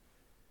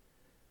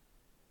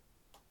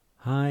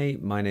Hi,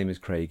 my name is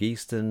Craig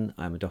Easton.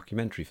 I'm a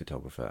documentary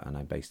photographer and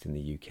I'm based in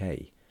the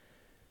UK.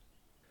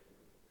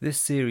 This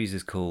series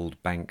is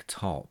called Bank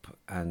Top,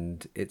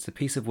 and it's a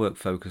piece of work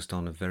focused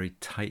on a very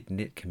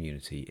tight-knit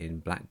community in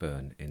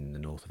Blackburn in the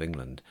north of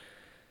England.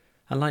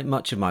 And like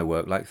much of my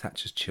work, like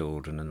Thatcher's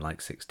Children and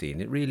like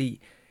 16, it really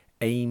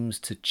aims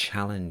to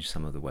challenge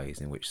some of the ways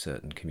in which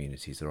certain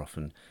communities are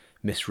often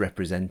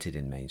misrepresented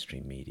in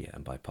mainstream media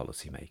and by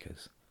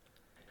policymakers.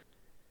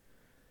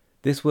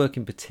 This work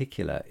in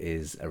particular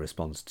is a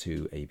response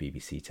to a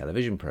BBC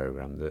television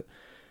programme that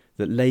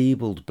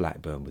labelled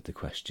Blackburn with the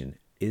question,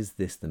 is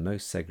this the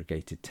most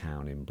segregated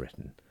town in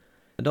Britain?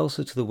 And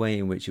also to the way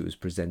in which it was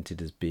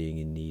presented as being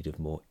in need of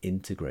more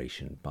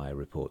integration by a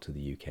report to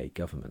the UK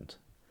government.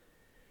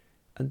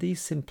 And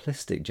these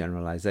simplistic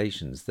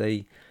generalisations,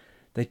 they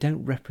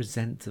don't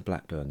represent the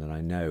Blackburn that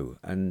I know,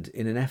 and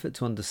in an effort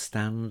to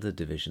understand the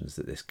divisions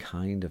that this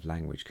kind of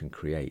language can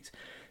create,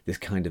 this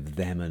kind of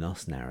them and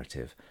us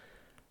narrative,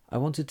 I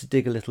wanted to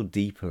dig a little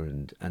deeper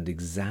and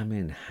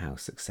examine how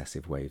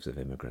successive waves of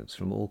immigrants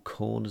from all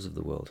corners of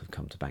the world have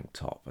come to Bank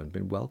Top and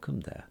been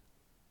welcomed there.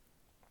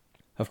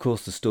 Of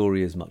course, the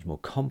story is much more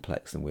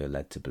complex than we are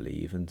led to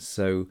believe, and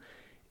so,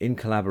 in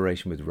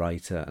collaboration with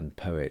writer and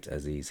poet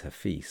Aziz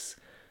Hafiz,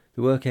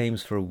 the work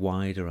aims for a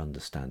wider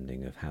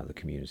understanding of how the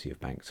community of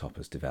Bank Top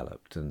has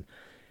developed and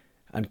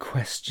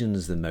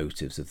questions the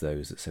motives of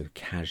those that so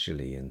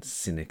casually and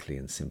cynically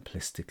and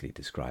simplistically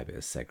describe it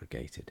as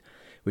segregated,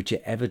 which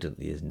it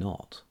evidently is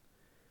not.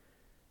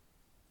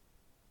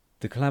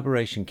 The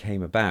collaboration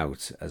came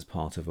about as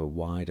part of a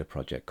wider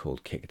project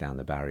called Kick Down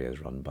the Barriers,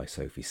 run by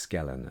Sophie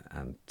Skellen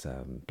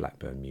and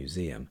Blackburn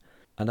Museum.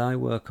 And I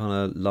work on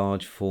a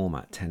large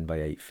format 10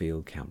 by 8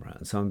 field camera,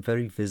 and so I'm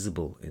very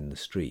visible in the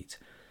street.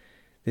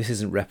 This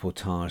isn't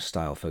reportage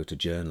style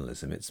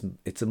photojournalism,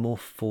 it's a more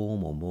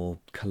formal, more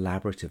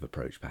collaborative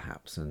approach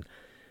perhaps, and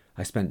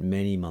I spent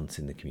many months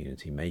in the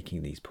community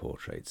making these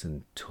portraits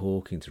and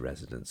talking to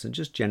residents and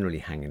just generally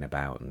hanging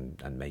about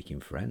and making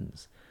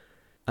friends.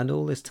 And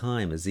all this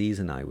time, Aziz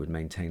and I would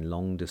maintain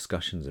long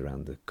discussions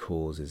around the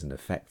causes and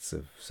effects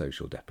of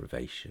social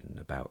deprivation,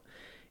 about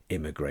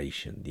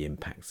immigration, the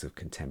impacts of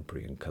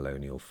contemporary and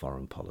colonial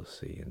foreign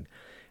policy,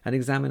 and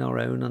examine our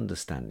own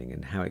understanding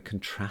and how it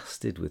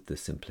contrasted with the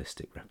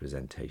simplistic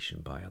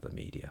representation by other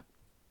media.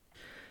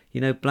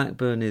 You know,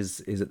 Blackburn is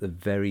at the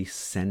very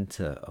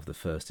centre of the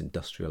first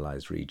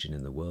industrialised region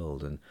in the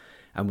world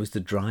and was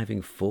the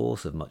driving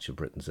force of much of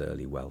Britain's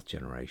early wealth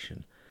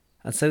generation.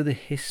 And so the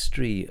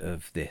history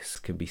of this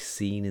can be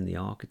seen in the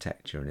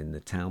architecture and in the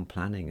town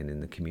planning and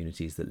in the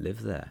communities that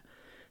live there.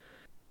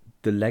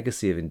 The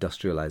legacy of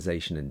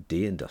industrialisation and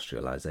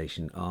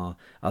deindustrialisation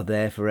are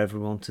there for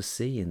everyone to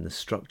see in the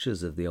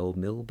structures of the old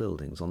mill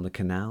buildings, on the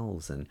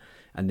canals and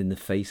in the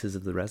faces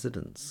of the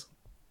residents.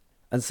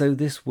 And so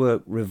this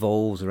work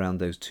revolves around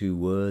those two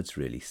words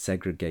really,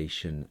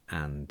 segregation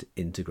and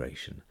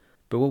integration.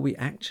 But what we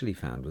actually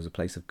found was a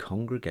place of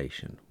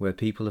congregation where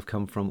people have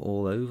come from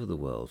all over the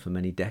world for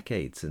many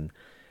decades and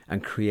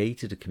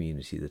created a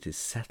community that is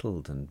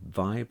settled and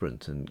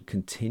vibrant and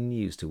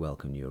continues to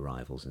welcome new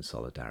arrivals in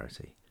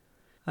solidarity.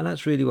 And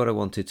that's really what I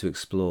wanted to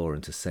explore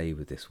and to say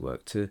with this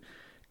work, to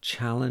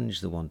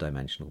challenge the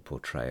one-dimensional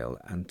portrayal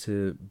and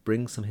to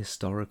bring some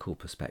historical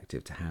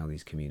perspective to how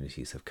these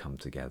communities have come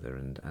together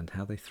and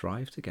how they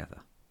thrive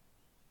together.